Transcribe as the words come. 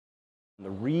The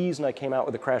reason I came out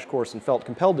with a crash course and felt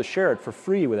compelled to share it for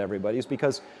free with everybody is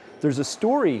because there's a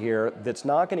story here that's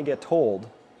not going to get told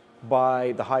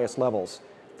by the highest levels.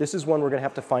 This is one we're going to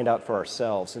have to find out for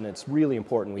ourselves, and it's really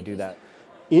important we do that.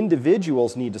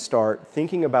 Individuals need to start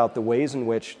thinking about the ways in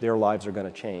which their lives are going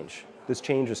to change. This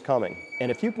change is coming,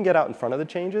 and if you can get out in front of the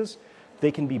changes,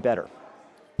 they can be better.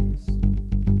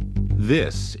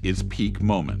 This is Peak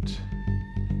Moment.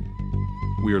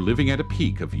 We are living at a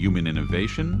peak of human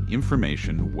innovation,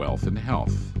 information, wealth, and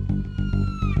health.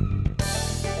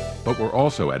 But we're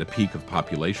also at a peak of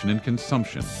population and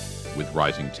consumption, with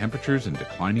rising temperatures and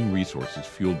declining resources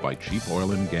fueled by cheap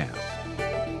oil and gas.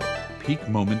 Peak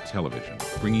Moment Television,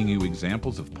 bringing you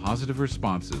examples of positive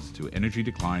responses to energy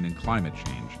decline and climate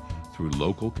change through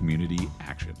local community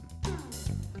action.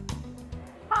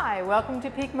 Hi, welcome to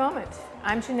Peak Moment.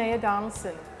 I'm Janaea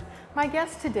Donaldson. My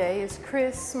guest today is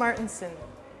Chris Martenson.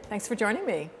 Thanks for joining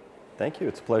me. Thank you.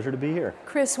 It's a pleasure to be here.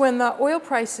 Chris, when the oil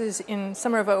prices in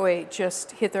summer of '08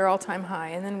 just hit their all-time high,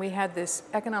 and then we had this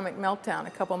economic meltdown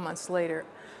a couple months later,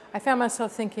 I found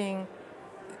myself thinking,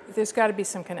 there's got to be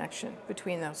some connection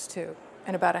between those two.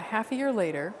 And about a half a year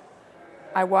later,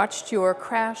 I watched your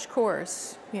crash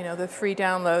course, you know, the free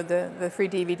download, the free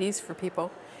DVDs for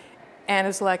people, and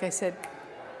it's like I said,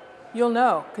 you'll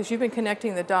know, because you've been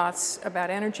connecting the dots about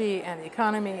energy and the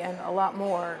economy and a lot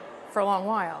more for a long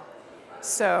while.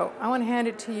 So I want to hand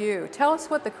it to you. Tell us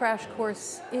what the crash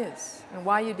course is and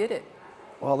why you did it.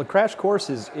 Well, the crash course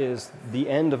is the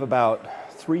end of about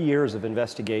 3 years of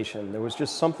investigation. There was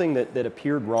just something that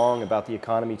appeared wrong about the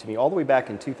economy to me all the way back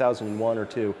in 2001 or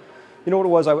 2. You know what it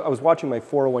was? I was watching my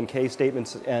 401k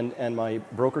statements and my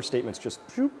broker statements just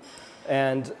whoop,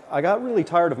 and I got really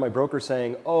tired of my broker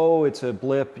saying, oh, it's a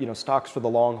blip, you know, stocks for the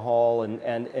long haul,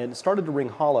 and it started to ring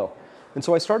hollow. And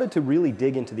so I started to really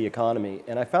dig into the economy,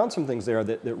 and I found some things there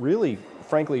that really,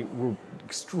 frankly, were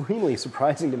extremely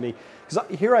surprising to me.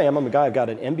 Because here I am, I'm a guy, I've got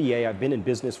an MBA, I've been in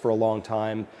business for a long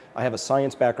time, I have a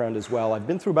science background as well, I've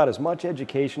been through about as much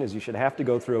education as you should have to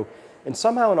go through, and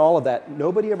somehow in all of that,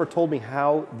 nobody ever told me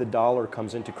how the dollar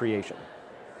comes into creation.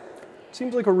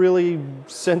 Seems like a really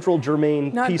central,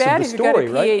 germane piece of the story, right? Not bad if you got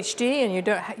a PhD and you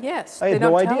don't, yes, I had they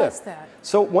don't no tell idea. us that.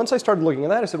 So once I started looking at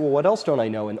that, I said, well, what else don't I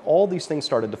know? And all these things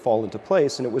started to fall into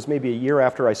place, and it was maybe a year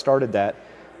after I started that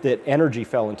energy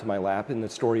fell into my lap in the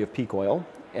story of peak oil.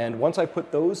 And once I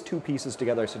put those two pieces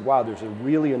together, I said, wow, there's a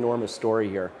really enormous story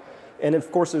here. And of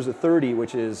course, there's a 30,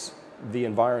 which is the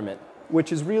environment,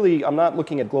 which is really, I'm not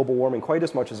looking at global warming quite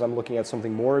as much as I'm looking at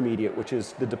something more immediate, which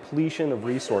is the depletion of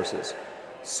resources.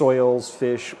 Soils,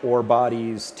 fish, ore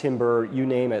bodies, timber, you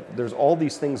name it. There's all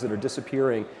these things that are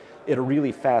disappearing at a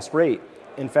really fast rate.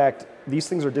 In fact, these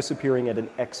things are disappearing at an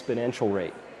exponential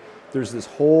rate. There's this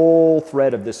whole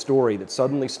thread of this story that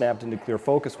suddenly snapped into clear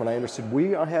focus when I understood we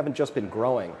haven't just been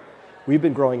growing. We've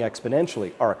been growing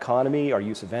exponentially. Our economy, our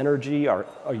use of energy, our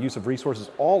use of resources,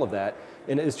 all of that.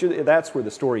 And it's just, that's where the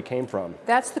story came from.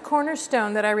 That's the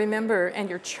cornerstone that I remember,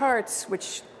 and your charts,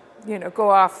 which, you know,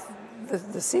 go off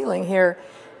the ceiling here.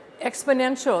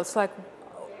 Exponential, it's like,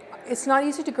 it's not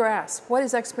easy to grasp. What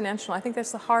is exponential? I think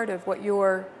that's the heart of what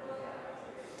your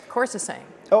course is saying.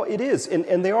 Oh, it is,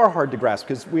 and they are hard to grasp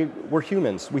because we're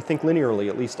humans. We think linearly,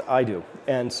 at least I do.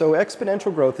 And so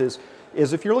exponential growth is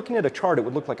if you're looking at a chart, it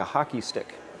would look like a hockey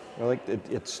stick. You know, like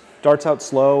it starts out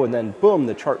slow and then boom,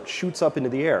 the chart shoots up into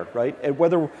the air, right? And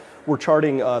whether we're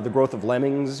charting the growth of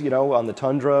lemmings, you know, on the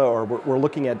tundra, or we're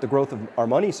looking at the growth of our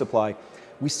money supply,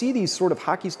 we see these sort of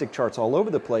hockey stick charts all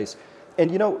over the place. And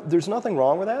you know, there's nothing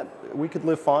wrong with that. We could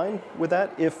live fine with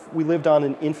that if we lived on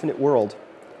an infinite world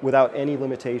without any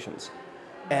limitations.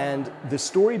 And the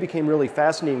story became really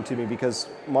fascinating to me because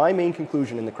my main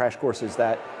conclusion in the crash course is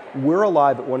that we're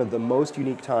alive at one of the most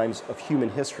unique times of human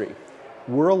history.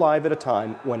 We're alive at a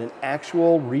time when an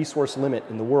actual resource limit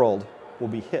in the world will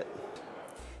be hit.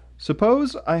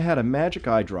 Suppose I had a magic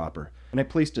eyedropper and I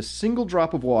placed a single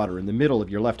drop of water in the middle of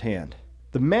your left hand.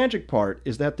 The magic part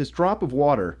is that this drop of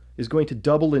water is going to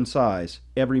double in size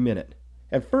every minute.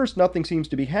 At first, nothing seems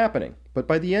to be happening, but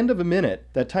by the end of a minute,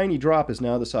 that tiny drop is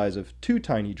now the size of 2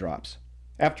 tiny drops.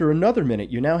 After another minute,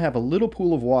 you now have a little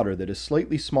pool of water that is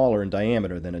slightly smaller in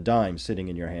diameter than a dime sitting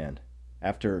in your hand.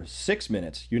 After 6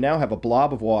 minutes, you now have a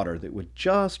blob of water that would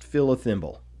just fill a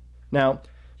thimble. Now,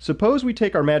 suppose we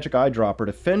take our magic eyedropper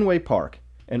to Fenway Park,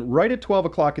 and right at 12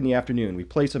 o'clock in the afternoon, we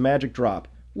place a magic drop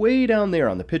way down there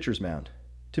on the pitcher's mound.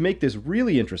 To make this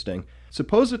really interesting,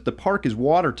 suppose that the park is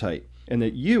watertight and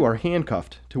that you are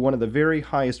handcuffed to one of the very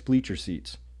highest bleacher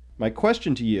seats. My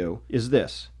question to you is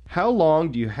this: how long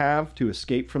do you have to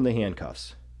escape from the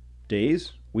handcuffs?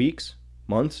 Days? Weeks?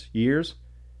 Months? Years?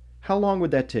 How long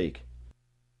would that take?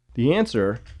 The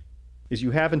answer is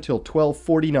you have until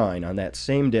 12:49 on that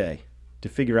same day to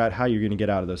figure out how you're going to get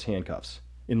out of those handcuffs.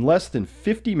 In less than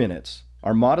 50 minutes,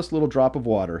 our modest little drop of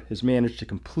water has managed to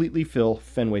completely fill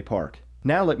Fenway Park.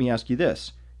 Now let me ask you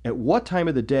this. At what time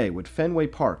of the day would Fenway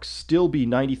Park still be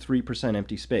 93%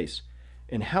 empty space?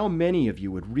 And how many of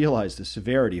you would realize the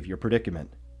severity of your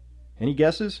predicament? Any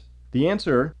guesses? The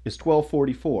answer is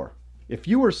 12:44. If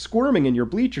you were squirming in your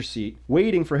bleacher seat,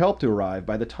 waiting for help to arrive,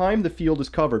 by the time the field is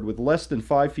covered with less than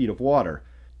 5 feet of water,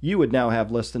 you would now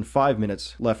have less than 5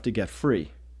 minutes left to get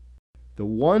free. The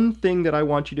one thing that I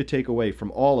want you to take away from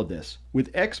all of this,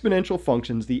 with exponential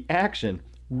functions, the action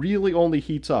really only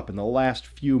heats up in the last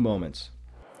few moments.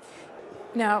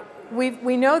 Now,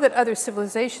 we know that other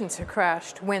civilizations have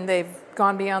crashed when they've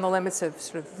gone beyond the limits of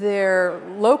sort of their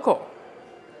local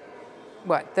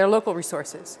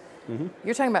resources. Mm-hmm.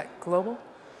 You're talking about global?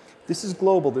 This is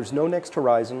global. There's no next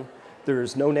horizon.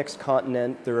 There's no next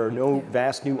continent. There are no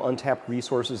vast new untapped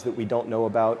resources that we don't know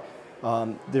about.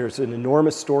 There's an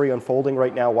enormous story unfolding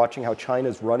right now, watching how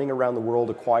China's running around the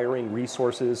world acquiring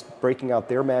resources, breaking out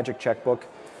their magic checkbook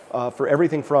for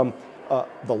everything from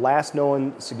the last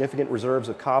known significant reserves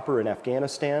of copper in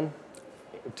Afghanistan,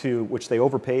 to which they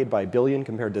overpaid by $1 billion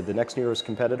compared to the next nearest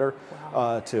competitor,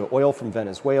 to oil from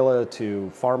Venezuela,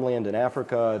 to farmland in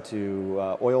Africa,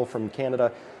 to oil from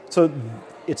Canada. So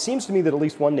it seems to me that at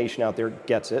least one nation out there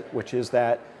gets it, which is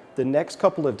that the next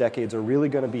couple of decades are really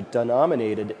going to be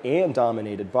denominated and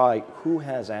dominated by who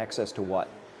has access to what.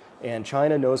 And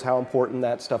China knows how important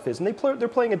that stuff is, and they're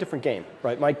playing a different game,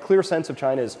 right? My clear sense of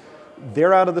China is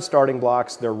they're out of the starting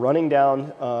blocks, they're running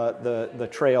down the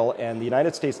trail, and the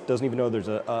United States doesn't even know there's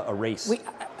a race.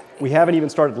 We haven't even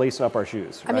started lacing up our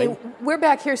shoes, right? I mean, we're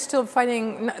back here still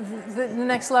fighting the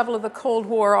next level of the Cold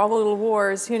War, all the little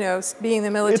wars, being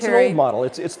the military. It's an old model.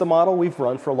 It's the model we've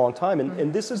run for a long time,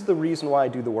 and this is the reason why I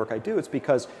do the work I do. It's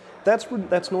because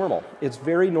that's normal. It's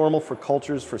very normal for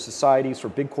cultures, for societies, for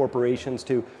big corporations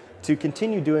to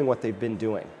continue doing what they've been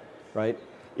doing, right?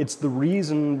 It's the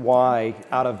reason why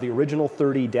out of the original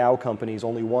 30 Dow companies,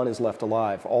 only one is left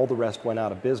alive. All the rest went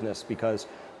out of business because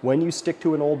when you stick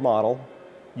to an old model,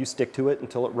 you stick to it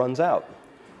until it runs out.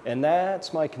 And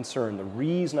that's my concern. The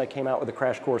reason I came out with a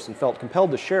crash course and felt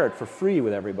compelled to share it for free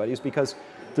with everybody is because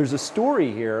there's a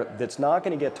story here that's not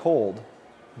going to get told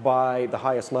by the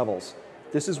highest levels.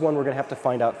 This is one we're going to have to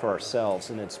find out for ourselves,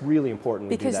 and it's really important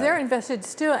we do that. Because they're invested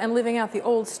still in living out the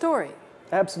old story.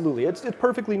 Absolutely. It's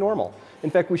perfectly normal.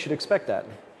 In fact, we should expect that.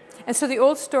 And so the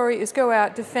old story is go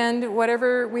out, defend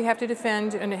whatever we have to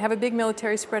defend, and have a big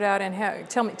military spread out. And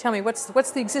tell me what's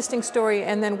the existing story,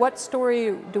 and then what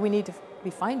story do we need to be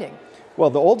finding? Well,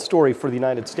 the old story for the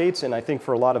United States, and I think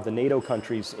for a lot of the NATO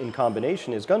countries in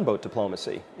combination, is gunboat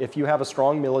diplomacy. If you have a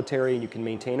strong military and you can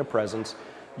maintain a presence,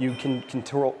 you can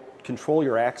control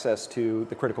your access to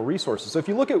the critical resources. So if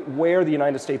you look at where the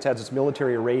United States has its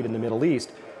military arrayed in the Middle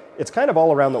East, it's kind of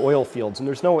all around the oil fields, and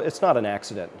it's not an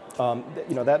accident.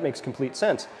 That makes complete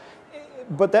sense.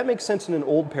 But that makes sense in an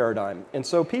old paradigm. And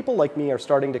so people like me are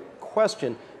starting to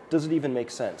question, does it even make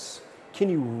sense? Can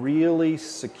you really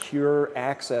secure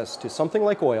access to something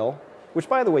like oil, which,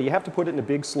 by the way, you have to put it in a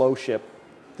big, slow ship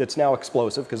that's now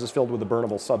explosive because it's filled with a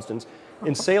burnable substance,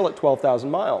 and sail at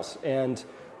 12,000 miles? And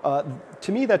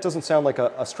to me, that doesn't sound like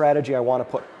a strategy I want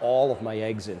to put all of my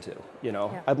eggs into.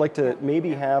 Yeah. I'd like to maybe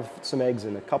have some eggs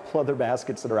in a couple other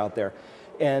baskets that are out there.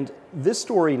 And this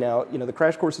story now, the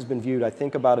crash course has been viewed, I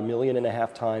think, about 1.5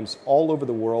 million times all over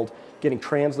the world, getting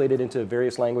translated into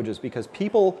various languages because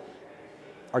people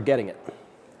are getting it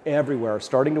everywhere,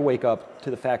 starting to wake up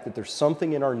to the fact that there's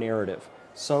something in our narrative,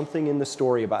 something in the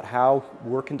story about how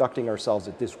we're conducting ourselves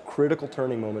at this critical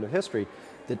turning moment of history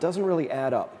that doesn't really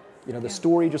add up. The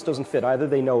story just doesn't fit. Either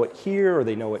they know it here or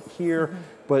they know it here,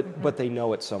 but they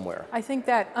know it somewhere. I think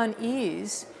that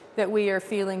unease that we are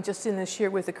feeling just in this year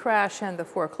with the crash and the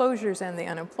foreclosures and the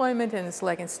unemployment, and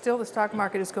still the stock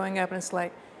market is going up, and it's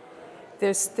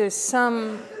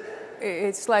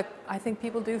like I think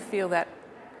people do feel that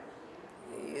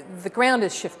the ground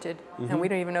has shifted, and we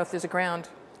don't even know if there's a ground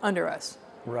under us.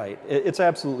 Right. It's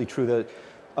absolutely true that.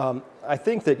 I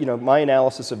think that my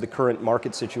analysis of the current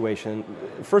market situation,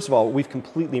 first of all, we've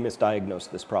completely misdiagnosed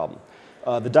this problem.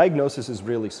 The diagnosis is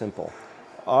really simple.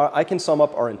 I can sum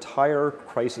up our entire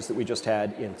crisis that we just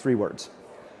had in 3 words.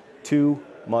 Too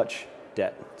much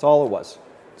debt. That's all it was.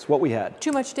 It's what we had.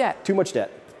 Too much debt. Too much debt.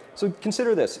 So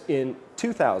consider this. In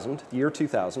 2000, the year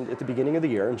 2000, at the beginning of the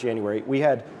year, in January, we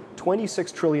had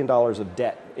 $26 trillion of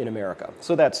debt in America.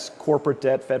 So that's corporate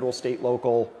debt, federal, state,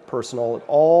 local, personal,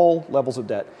 all levels of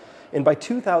debt. And by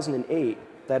 2008,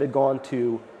 that had gone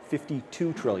to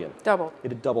 $52 trillion. Doubled.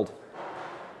 It had doubled.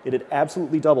 It had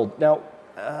absolutely doubled. Now,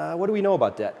 what do we know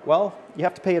about debt? Well, you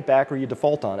have to pay it back or you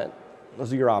default on it.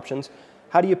 Those are your options.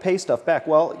 How do you pay stuff back?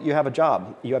 Well, you have a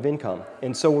job, you have income.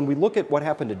 And so when we look at what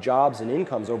happened to jobs and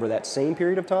incomes over that same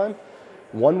period of time,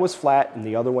 one was flat and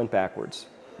the other went backwards.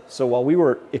 So while we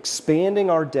were expanding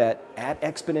our debt at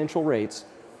exponential rates,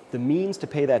 the means to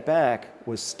pay that back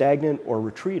was stagnant or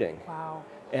retreating. Wow.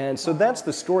 And so that's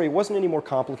the story. It wasn't any more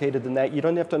complicated than that. You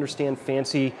don't have to understand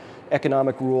fancy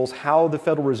economic rules, how the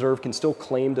Federal Reserve can still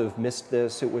claim to have missed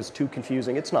this. It was too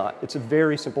confusing. It's not. It's a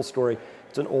very simple story.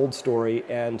 It's an old story,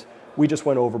 and we just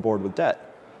went overboard with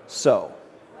debt. So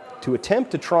to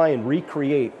attempt to try and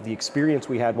recreate the experience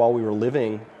we had while we were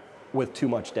living with too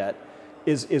much debt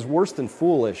is worse than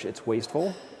foolish. It's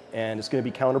wasteful, and it's going to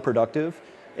be counterproductive.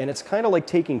 And it's kind of like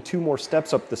taking 2 more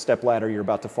steps up the step ladder you're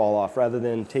about to fall off, rather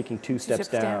than taking 2 steps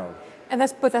down. And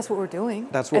that's what we're doing.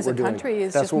 That's what we're doing. As a country,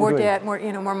 is just more debt,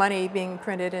 more money being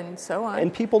printed, and so on.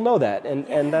 And people know that,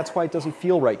 and that's why it doesn't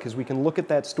feel right, because we can look at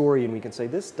that story and we can say,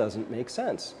 this doesn't make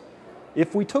sense.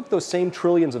 If we took those same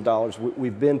trillions of dollars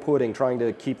we've been putting, trying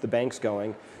to keep the banks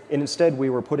going, and instead we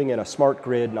were putting in a smart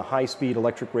grid and a high-speed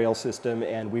electric rail system,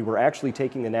 and we were actually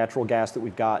taking the natural gas that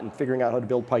we've got and figuring out how to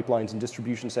build pipelines and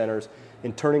distribution centers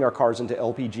and turning our cars into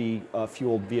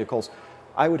LPG-fueled vehicles,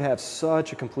 I would have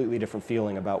such a completely different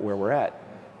feeling about where we're at.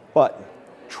 But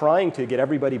trying to get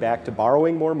everybody back to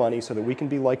borrowing more money so that we can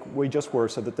be like we just were,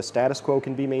 so that the status quo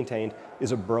can be maintained,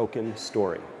 is a broken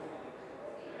story.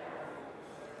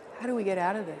 How do we get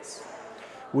out of this?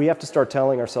 We have to start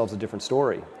telling ourselves a different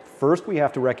story. First, we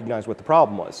have to recognize what the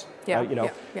problem was.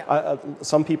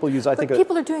 Some people use, I think... But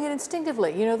people are doing it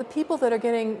instinctively. The people that are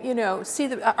getting,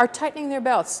 are tightening their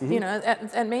belts,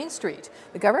 at Main Street.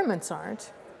 The governments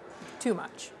aren't too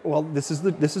much. Well, this is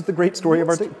the great story of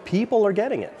our day. People are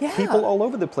getting it. Yeah. People all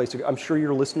over the place. I'm sure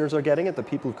your listeners are getting it. The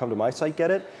people who come to my site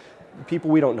get it. People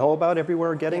we don't know about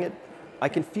everywhere are getting it. I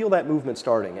can feel that movement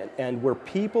starting. And where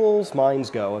people's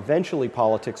minds go, eventually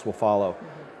politics will follow.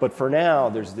 But for now,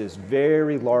 there's this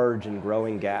very large and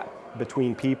growing gap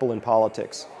between people and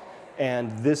politics.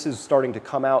 And this is starting to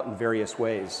come out in various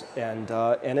ways. And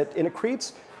it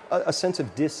creates a sense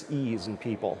of dis-ease in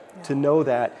people to know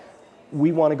that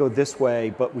we want to go this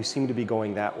way, but we seem to be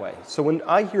going that way. So when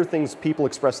I hear people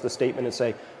express the statement and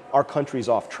say, our country's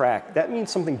off track, that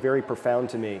means something very profound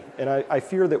to me. And I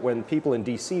fear that when people in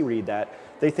DC read that,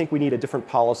 they think we need a different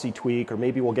policy tweak, or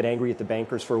maybe we'll get angry at the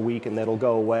bankers for a week and that'll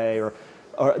go away, or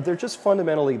they're just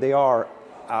fundamentally, they are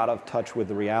out of touch with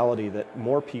the reality that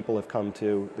more people have come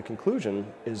to the conclusion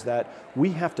is that we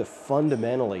have to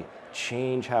fundamentally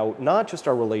change how, not just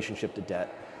our relationship to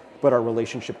debt, but our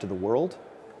relationship to the world,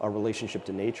 our relationship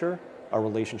to nature, our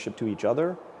relationship to each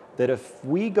other. That if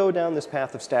we go down this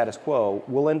path of status quo,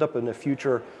 we'll end up in a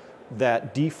future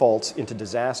that defaults into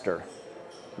disaster,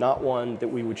 not one that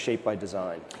we would shape by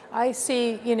design. I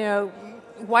see,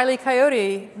 Wile E.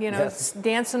 Coyote, Yes.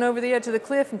 dancing over the edge of the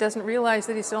cliff and doesn't realize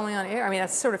that he's only on air. I mean, that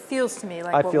sort of feels to me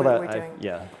like what we're doing.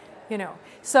 Yeah.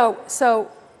 So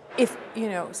if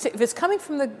it's coming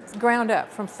from the ground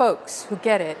up, from folks who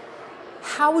get it,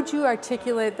 how would you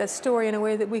articulate that story in a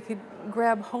way that we could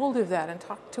grab hold of that and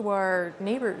talk to our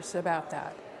neighbors about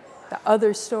that, the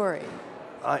other story?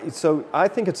 So I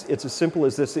think it's as simple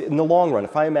as this. In the long run,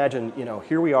 if I imagine,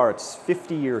 here we are, it's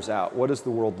 50 years out, what does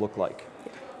the world look like?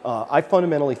 I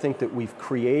fundamentally think that we've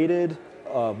created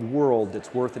a world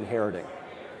that's worth inheriting.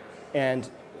 And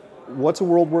what's a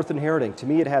world worth inheriting? To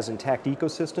me, it has intact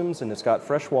ecosystems, and it's got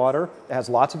fresh water. It has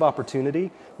lots of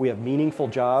opportunity. We have meaningful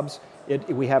jobs.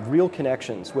 We have real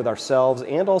connections with ourselves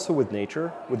and also with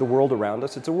nature, with the world around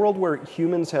us. It's a world where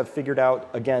humans have figured out,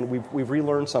 again, we've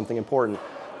relearned something important,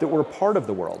 that we're a part of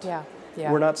the world.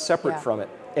 We're not separate from it.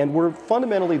 And we're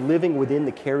fundamentally living within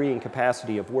the carrying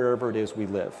capacity of wherever it is we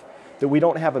live. That we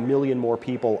don't have a million more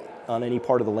people on any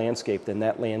part of the landscape than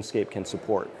that landscape can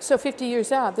support. So 50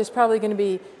 years out, there's probably going to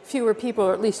be fewer people,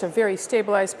 or at least a very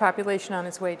stabilized population on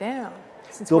its way down.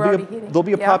 There'll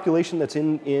be a population that's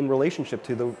in relationship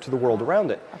to the world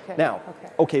around it. Now,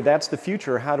 that's the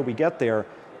future. How do we get there?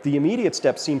 The immediate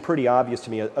steps seem pretty obvious to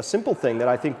me. A simple thing that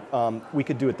I think we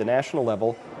could do at the national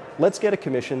level, let's get a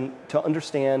commission to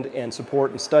understand and support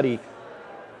and study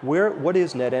what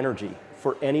is net energy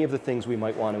for any of the things we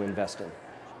might want to invest in.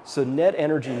 So net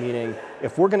energy meaning,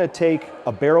 if we're going to take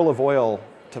a barrel of oil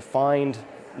to find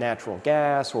natural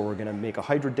gas, or we're going to make a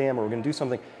hydro dam, or we're going to do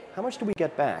something, how much do we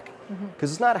get back? Because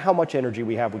it's not how much energy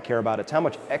we have we care about, it's how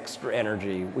much extra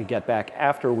energy we get back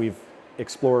after we've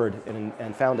explored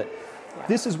and found it.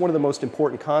 This is one of the most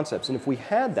important concepts, and if we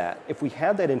had that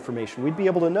information, we'd be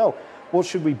able to know, well,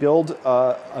 should we build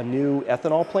a new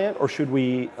ethanol plant, or should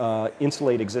we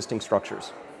insulate existing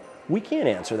structures? We can't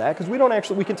answer that because we don't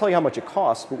actually, we can tell you how much it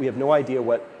costs, but we have no idea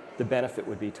what the benefit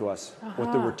would be to us,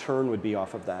 what the return would be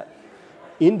off of that.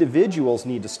 Individuals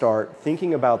need to start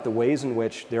thinking about the ways in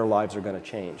which their lives are going to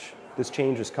change. This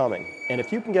change is coming. And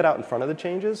if you can get out in front of the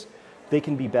changes, they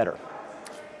can be better.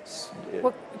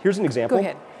 Well, here's an example. Go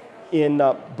ahead.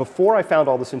 Before I found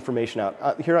all this information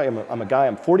out, here I am, I'm a guy,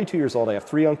 I'm 42 years old, I have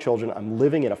 3 young children, I'm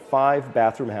living in a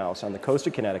 5-bathroom house on the coast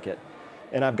of Connecticut,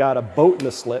 and I've got a boat in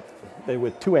the slip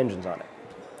with 2 engines on it.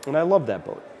 And I love that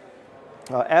boat.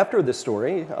 After this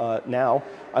story, now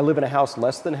I live in a house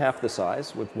less than half the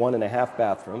size with 1.5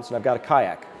 bathrooms, and I've got a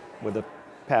kayak with a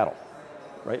paddle,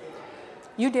 right?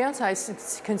 You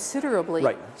downsized considerably.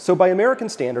 Right. So by American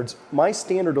standards, my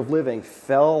standard of living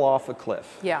fell off a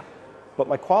cliff. Yeah. But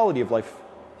my quality of life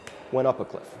went up a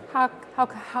cliff.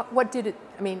 What did it,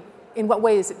 I mean, in what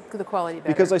way is it the quality better?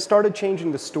 Because I started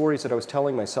changing the stories that I was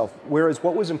telling myself, whereas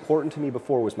what was important to me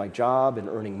before was my job and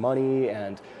earning money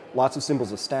and lots of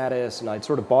symbols of status, and I'd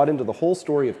sort of bought into the whole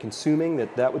story of consuming,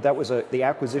 that was the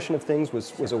acquisition of things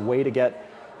was a way to get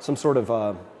some sort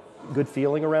of good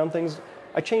feeling around things.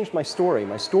 I changed my story.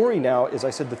 My story now is, I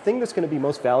said, the thing that's going to be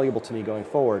most valuable to me going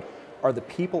forward are the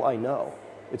people I know.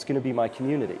 It's going to be my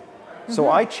community. Mm-hmm.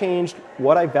 So I changed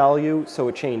what I value, so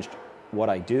it changed what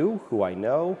I do, who I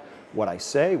know, what I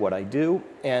say, what I do.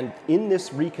 And in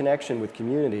this reconnection with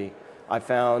community, I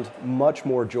found much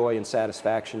more joy and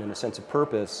satisfaction and a sense of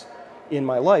purpose in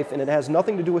my life. And it has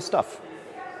nothing to do with stuff.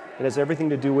 It has everything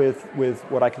to do with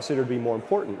what I consider to be more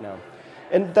important now.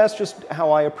 And that's just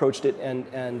how I approached it,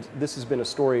 and this has been a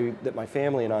story that my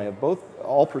family and I have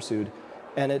all pursued,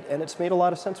 and it's made a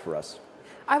lot of sense for us.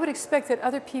 I would expect that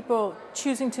other people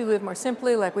choosing to live more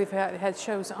simply, like we've had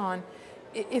shows on,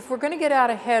 if we're going to get out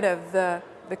ahead of the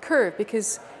curve,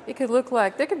 because it could look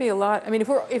like there could be a lot, I mean,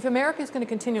 if America is going to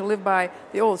continue to live by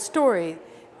the old story,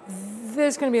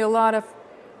 there's going to be a lot of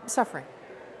suffering.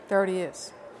 There already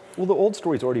is. Well, the old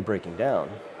story is already breaking down.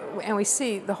 And we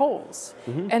see the holes.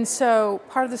 Mm-hmm. And so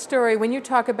part of the story, when you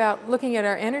talk about looking at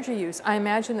our energy use, I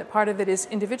imagine that part of it is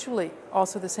individually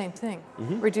also the same thing.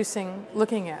 Mm-hmm. Reducing,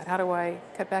 looking at, how do I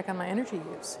cut back on my energy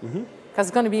use? Because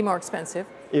it's going to be more expensive.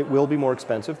 It will be more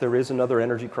expensive. There is another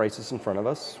energy crisis in front of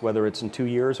us, whether it's in 2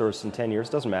 years or it's in 10 years,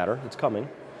 doesn't matter. It's coming.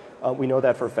 We know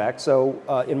that for a fact.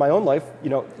 So in my own life,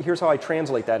 here's how I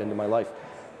translate that into my life.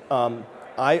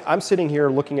 I'm sitting here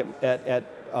looking at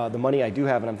the money I do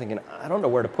have, and I'm thinking, I don't know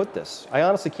where to put this. I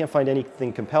honestly can't find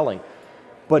anything compelling.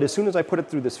 But as soon as I put it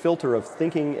through this filter of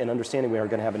thinking and understanding we are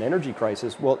going to have an energy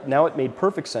crisis, well, now it made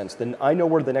perfect sense. Then I know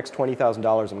where the next $20,000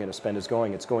 I'm going to spend is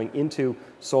going. It's going into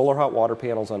solar hot water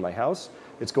panels on my house.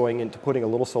 It's going into putting a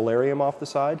little solarium off the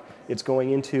side. It's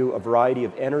going into a variety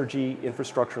of energy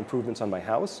infrastructure improvements on my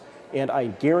house. And I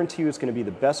guarantee you it's going to be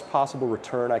the best possible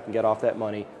return I can get off that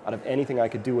money out of anything I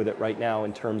could do with it right now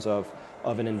in terms of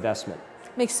an investment.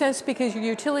 Makes sense, because your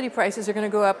utility prices are going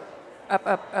to go up,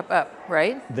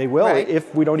 right? They will, right?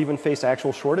 If we don't even face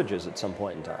actual shortages at some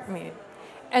point in time. I mean,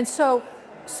 and so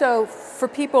for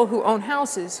people who own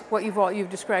houses, what you've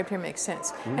described here makes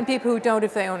sense. Mm-hmm. And people who don't,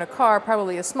 if they own a car,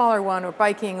 probably a smaller one, or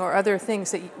biking, or other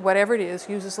things that, whatever it is,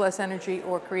 uses less energy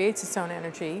or creates its own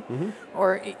energy,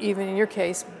 or even in your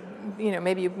case,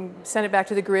 maybe you can send it back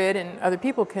to the grid and other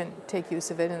people can take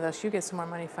use of it, and thus you get some more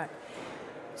money for it.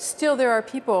 Still, there are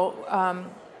people,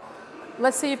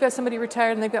 let's say you've got somebody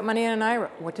retired and they've got money in an IRA.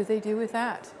 What do they do with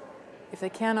that if they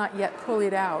cannot yet pull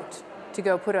it out to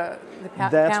go put the panels on their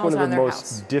house? That's one of the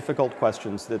most difficult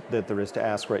questions that there is to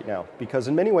ask right now, because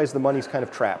in many ways the money's kind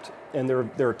of trapped, and there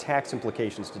are tax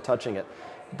implications to touching it.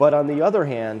 But on the other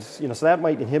hand, so that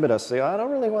might inhibit us, say, I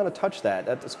don't really want to touch that.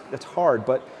 That's hard.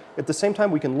 But at the same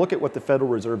time, we can look at what the Federal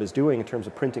Reserve is doing in terms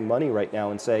of printing money right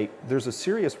now and say, there's a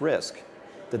serious risk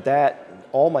that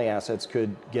all my assets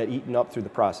could get eaten up through the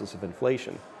process of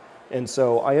inflation. And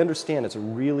so I understand it's a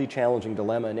really challenging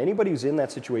dilemma, and anybody who's in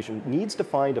that situation needs to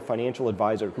find a financial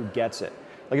advisor who gets it.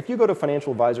 Like if you go to a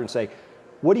financial advisor and say,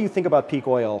 what do you think about peak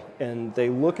oil? And they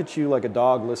look at you like a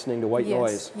dog listening to white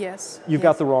noise. You've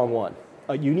got the wrong one.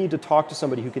 You need to talk to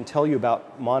somebody who can tell you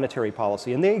about monetary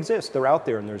policy, and they exist. They're out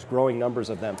there, and there's growing numbers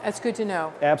of them. That's good to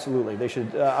know. Absolutely, they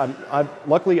should.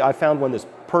 Luckily, I found one that's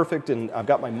perfect, and I've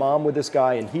got my mom with this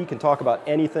guy, and he can talk about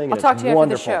anything. I'll talk to you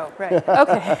wonderful. After the show,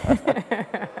 right?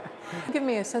 Okay. Give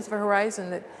me a sense of a horizon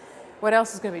that what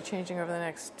else is going to be changing over the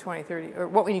next 20, 30, or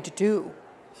what we need to do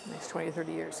in the next 20 or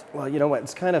 30 years. Well, you know what?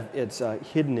 It's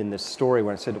hidden in this story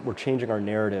when I said we're changing our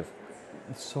narrative.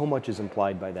 So much is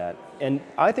implied by that. And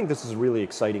I think this is a really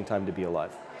exciting time to be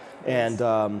alive. And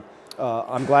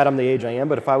I'm glad I'm the age I am,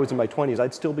 but if I was in my 20s,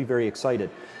 I'd still be very excited.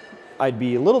 I'd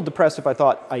be a little depressed if I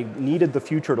thought I needed the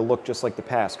future to look just like the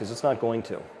past, because it's not going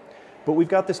to. But we've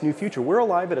got this new future. We're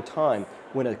alive at a time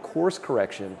when a course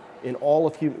correction in all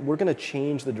of we're going to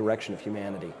change the direction of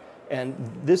humanity. And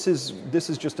this is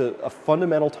just a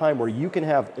fundamental time where you can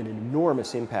have an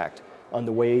enormous impact on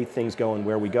the way things go and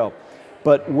where we go.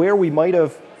 But where we might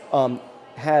have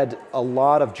had a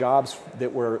lot of jobs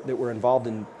that were involved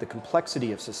in the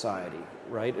complexity of society,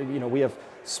 right? You know, we have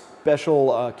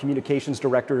special communications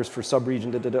directors for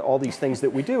subregion, all these things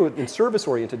that we do in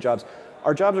service-oriented jobs.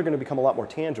 Our jobs are going to become a lot more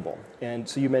tangible. And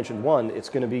so you mentioned one, it's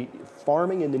going to be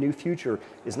farming in the new future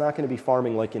is not going to be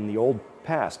farming like in the old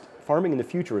past. Farming in the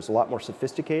future is a lot more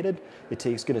sophisticated.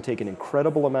 It's going to take an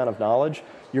incredible amount of knowledge.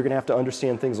 You're going to have to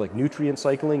understand things like nutrient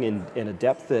cycling in a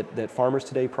depth that farmers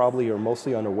today probably are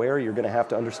mostly unaware. You're going to have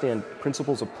to understand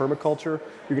principles of permaculture.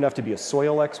 You're going to have to be a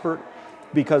soil expert,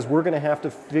 because we're going to have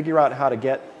to figure out how to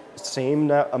get the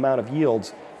same amount of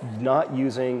yields not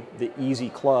using the easy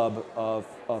club of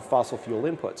fossil fuel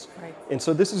inputs. Right. And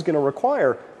so this is going to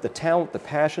require the talent, the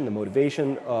passion, the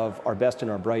motivation of our best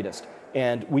and our brightest.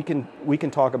 And we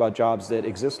can talk about jobs that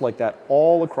exist like that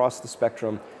all across the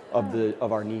spectrum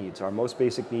of our needs, our most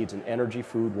basic needs in energy,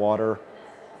 food, water,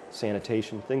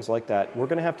 sanitation, things like that. We're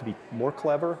going to have to be more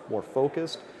clever, more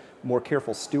focused, more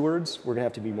careful stewards. We're going to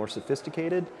have to be more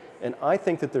sophisticated. And I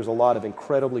think that there's a lot of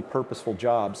incredibly purposeful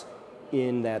jobs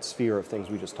in that sphere of things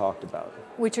we just talked about.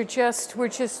 Which are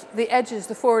the edges,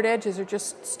 the forward edges are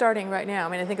just starting right now. I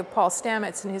mean, I think of Paul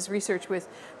Stamets and his research with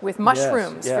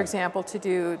mushrooms, Yes, yeah. for example,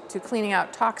 to cleaning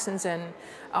out toxins and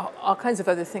all kinds of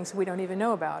other things that we don't even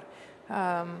know about.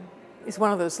 Is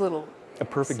one of those little A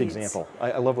perfect seeds. example.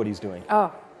 I love what he's doing.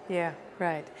 Oh, yeah,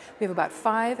 right. We have about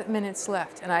 5 minutes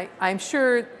left, and I'm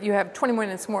sure you have 20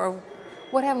 minutes more.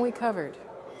 What haven't we covered?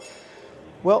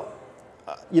 Well,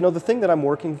 you know, the thing that I'm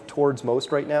working towards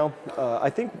most right now,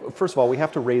 I think, first of all, we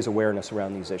have to raise awareness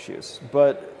around these issues,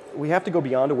 but we have to go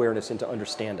beyond awareness into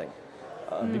understanding.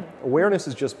 Awareness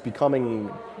is just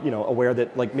becoming, you know, aware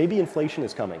that, like, maybe inflation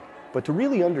is coming, but to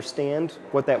really understand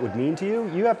what that would mean to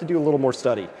you, you have to do a little more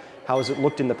study. How has it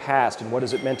looked in the past, and what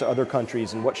has it meant to other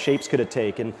countries, and what shapes could it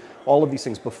take, and all of these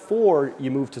things before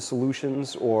you move to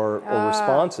solutions or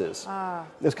responses.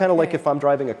 It's kind of like if I'm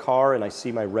driving a car and I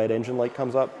see my red engine light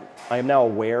comes up, I am now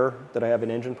aware that I have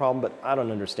an engine problem, but I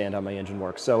don't understand how my engine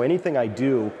works. So anything I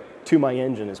do to my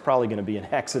engine is probably going to be an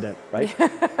accident, right?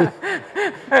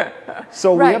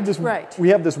 So Right, we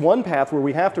have this one path where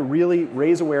we have to really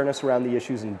raise awareness around the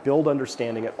issues and build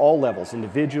understanding at all levels,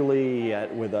 individually,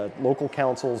 with local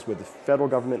councils, with the federal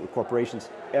government, with corporations,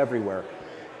 everywhere.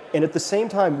 And at the same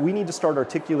time, we need to start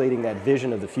articulating that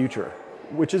vision of the future,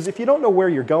 which is, if you don't know where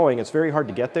you're going, it's very hard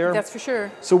to get there. That's for sure.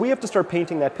 So we have to start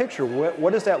painting that picture.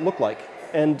 What does that look like?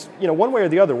 And, you know, one way or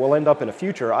the other, we'll end up in a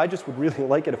future. I just would really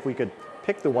like it if we could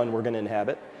pick the one we're going to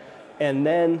inhabit, and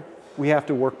then we have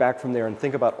to work back from there and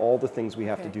think about all the things we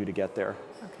have to do to get there.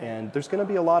 Okay. And there's going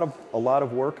to be a lot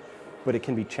of work, but it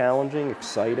can be challenging,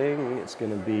 exciting. It's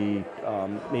going to be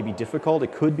maybe difficult.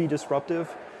 It could be disruptive.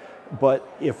 But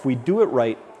if we do it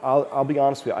right, I'll be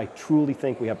honest with you, I truly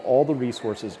think we have all the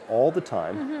resources all the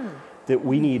time that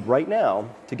we need right now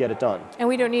to get it done. And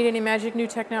we don't need any magic new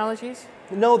technologies?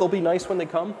 No, they'll be nice when they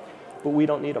come, but we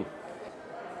don't need them.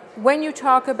 When you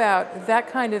talk about that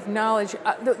kind of knowledge,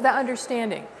 the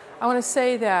understanding, I want to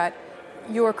say that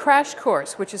your crash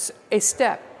course, which is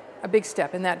a big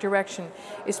step in that direction,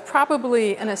 is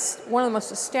probably one of the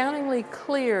most astoundingly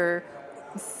clear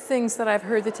things that I've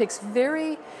heard that takes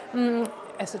very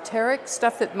esoteric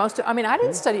stuff that I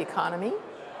didn't study economy.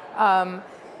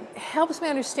 Helps me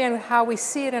understand how we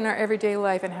see it in our everyday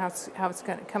life and how it's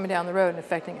coming down the road and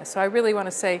affecting us. So I really want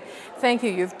to say thank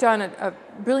you. You've done a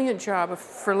brilliant job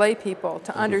for lay people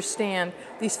to understand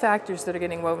these factors that are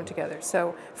getting woven together.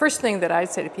 So first thing that I'd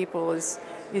say to people is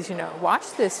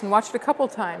watch this and watch it a couple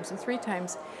times and 3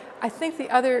 times. I think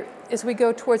the other, as we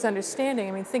go towards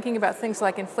understanding, thinking about things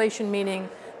like inflation, meaning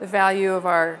the value of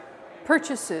our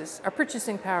purchases, our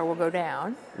purchasing power will go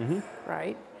down,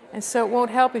 right? And so it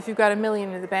won't help if you've got $1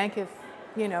 million in the bank if,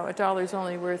 a dollar is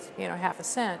only worth, half a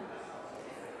cent.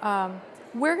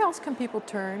 Where else can people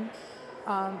turn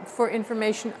for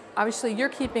information? Obviously, you're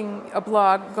keeping a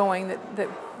blog going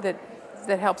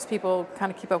that helps people kind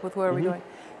of keep up with what we're doing.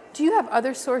 Do you have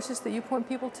other sources that you point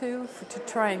people to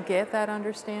try and get that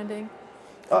understanding?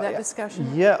 That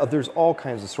discussion? Yeah, there's all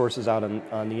kinds of sources out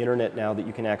on the internet now that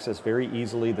you can access very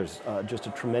easily. There's just a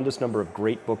tremendous number of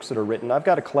great books that are written. I've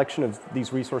got a collection of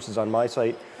these resources on my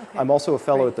site. Okay. I'm also a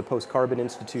fellow at the Post-Carbon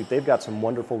Institute. They've got some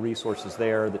wonderful resources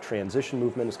there. The transition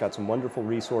movement has got some wonderful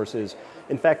resources.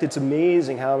 In fact, it's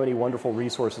amazing how many wonderful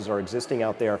resources are existing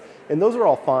out there. And those are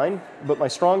all fine, but my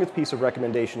strongest piece of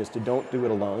recommendation is to don't do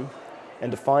it alone.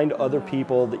 and to find other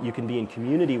people that you can be in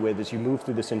community with as you move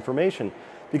through this information.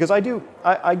 Because I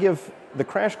give, the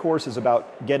crash course is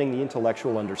about getting the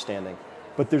intellectual understanding,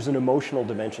 but there's an emotional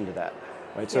dimension to that,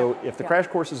 right? So if the crash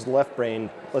course is the left brain,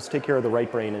 let's take care of the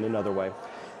right brain in another way.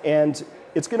 And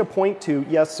it's going to point to,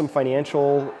 yes, some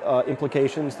financial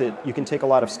implications that you can take a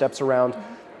lot of steps around.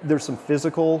 There's some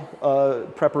physical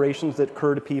preparations that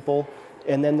occur to people.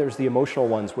 And then there's the emotional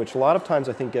ones, which a lot of times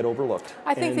I think get overlooked.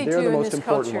 I think they they're do the most in this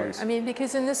important culture. ones. I mean,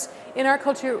 because in our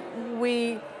culture,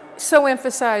 we so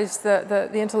emphasize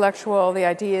the intellectual, the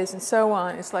ideas, and so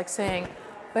on. It's like saying,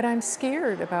 but I'm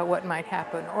scared about what might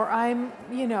happen, or I'm,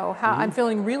 I'm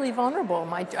feeling really vulnerable.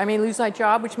 I may lose my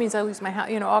job, which means I lose my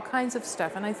house, all kinds of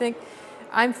stuff. And I think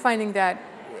I'm finding that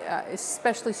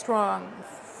especially strong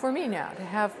for me now, to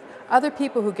have other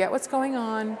people who get what's going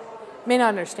on, may not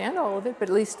understand all of it, but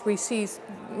at least we see,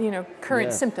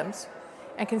 current symptoms,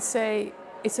 and can say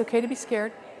it's okay to be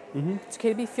scared. It's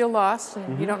okay to feel lost,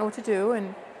 and you don't know what to do,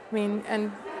 and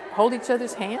and hold each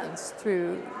other's hands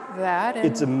through that. And,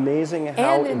 it's amazing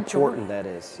how important that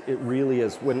is. It really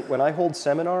is. When I hold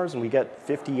seminars and we get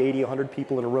 50, 80, 100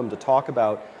 people in a room to talk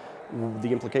about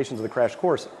the implications of the crash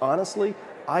course, honestly,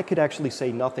 I could actually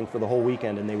say nothing for the whole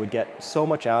weekend, and they would get so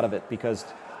much out of it, because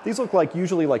these look like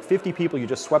usually like 50 people you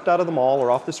just swept out of the mall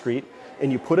or off the street,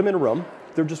 and you put them in a room.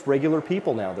 They're just regular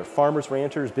people now. They're farmers,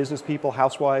 ranchers, business people,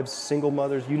 housewives, single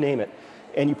mothers, you name it.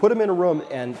 And you put them in a room,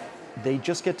 and they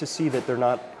just get to see that they're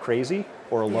not crazy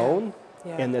or alone,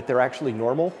 and that they're actually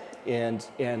normal. And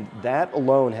that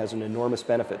alone has an enormous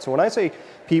benefit. So when I say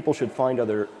people should find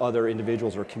other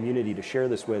individuals or community to share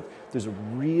this with, there's a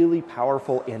really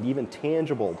powerful and even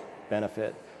tangible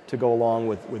benefit to go along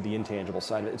with the intangible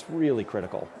side of it. It's really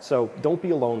critical. So don't be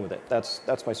alone with it. That's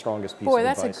my strongest piece of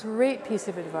advice. Boy, that's a great piece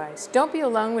of advice. Don't be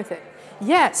alone with it.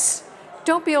 Yes,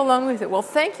 don't be alone with it. Well,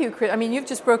 thank you, Chris. I mean, you've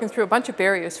just broken through a bunch of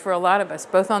barriers for a lot of us,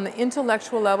 both on the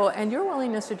intellectual level and your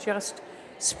willingness to just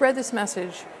spread this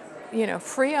message,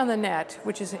 free on the net,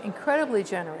 which is incredibly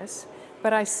generous.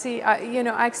 But I see,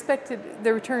 I expected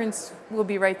the returns will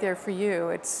be right there for you.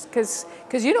 It's because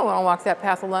you don't want to walk that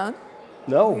path alone.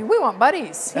 No. We want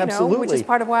buddies, Absolutely. which is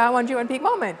part of why I wanted you on Peak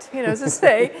Moment, to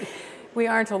say we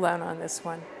aren't alone on this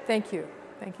one. Thank you.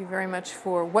 Thank you very much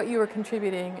for what you are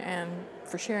contributing and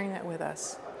for sharing that with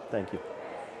us. Thank you.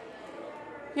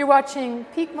 You're watching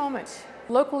Peak Moment,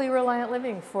 locally reliant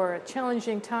living for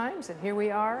challenging times, and here we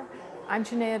are. I'm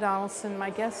Janaea Donaldson. My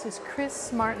guest is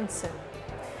Chris Martenson.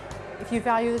 If you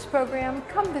value this program,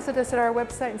 come visit us at our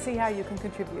website and see how you can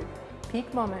contribute.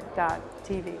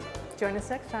 peakmoment.tv. Join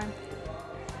us next time.